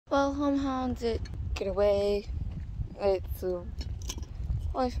Well, homehound did get away. It flew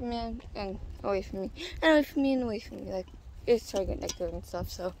away from me and away from me and away from me and away from me. Like, it started getting negative and stuff,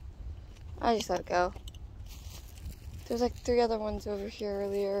 so I just let it go. There's like 3 other ones over here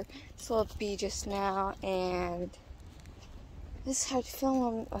earlier. Saw a bee just now, and this is how to film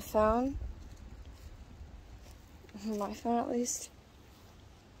on a phone. My phone, at least.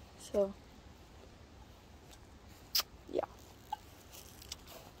 So, yeah.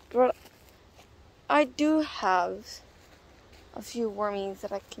 But I do have a few wormies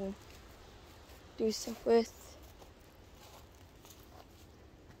that I can do stuff with.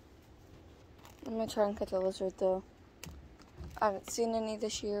 I'm gonna try and catch a lizard though. I haven't seen any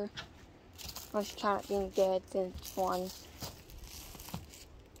this year. Unless you count it being dead, then it's 1.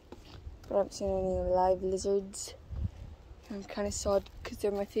 But I haven't seen any live lizards. I'm kind of sad because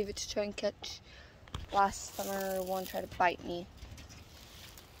they're my favorite to try and catch. Last summer, one tried to bite me.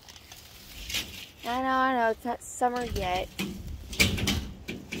 I know, it's not summer yet.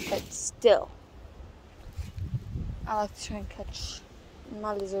 But still, I like to try and catch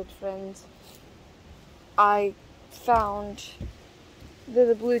my lizard friends. I found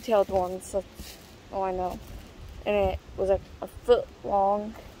the blue-tailed ones, that's all I know. And it was like a foot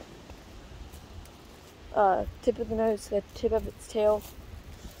long. Tip of the nose to the tip of its tail.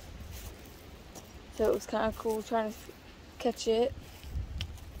 So it was kind of cool trying to catch it.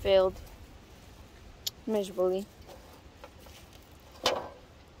 Failed miserably.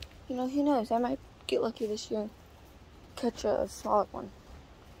 You know, who knows? I might get lucky this year and catch a smaller one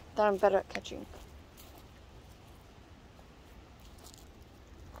that I'm better at catching.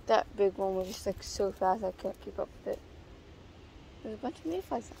 That big one was just like so fast I couldn't keep up with it. There's a bunch of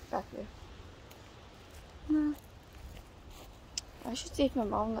mayflies back there. I should see if my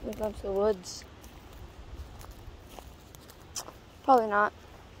mom let me go into the woods. Probably not.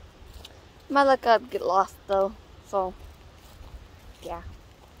 Might let God get lost though, so yeah.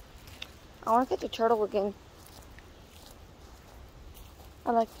 I want to catch a turtle again.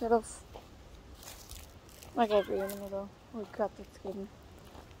 I like turtles. Like every animal though. Holy crap, that's good.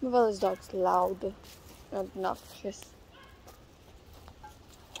 My brother's dog's loud and obnoxious.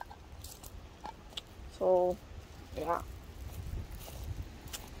 So, yeah.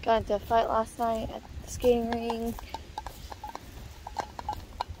 Got into a fight last night at the skating ring.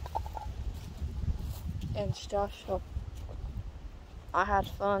 And stuff, so I had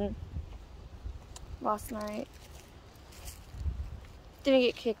fun last night. Didn't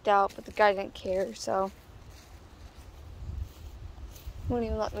get kicked out, but the guy didn't care, so wouldn't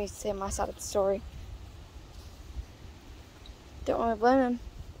even let me say my side of the story. Don't really blame him.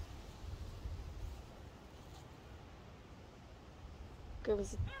 It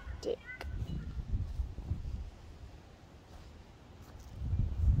was a dick.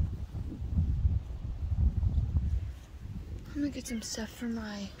 I'm gonna get some stuff for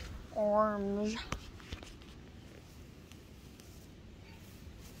my arms.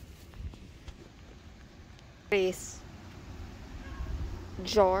 Grass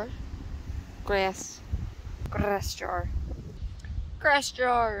jar. Grass jar. Grass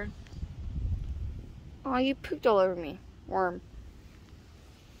jar. Oh, you pooped all over me, worm.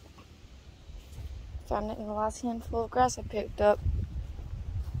 Found it in the last handful of grass I picked up.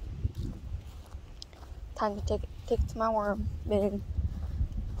 Time to take it to my worm bin.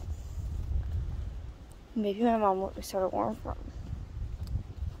 Maybe my mom let me start a worm farm.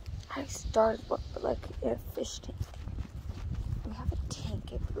 I started what, but like in a fish tank. We have a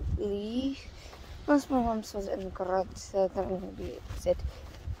tank, I believe. Once my mom says it in the garage, so then I'm gonna be upset.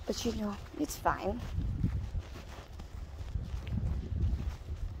 But you know, it's fine.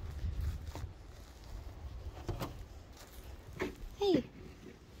 Hey,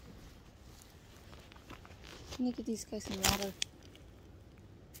 can you get these guys some water?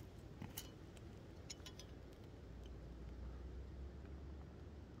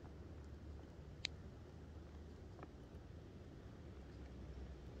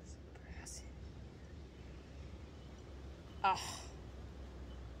 Ah.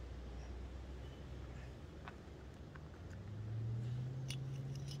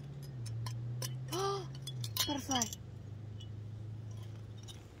 Oh, butterfly.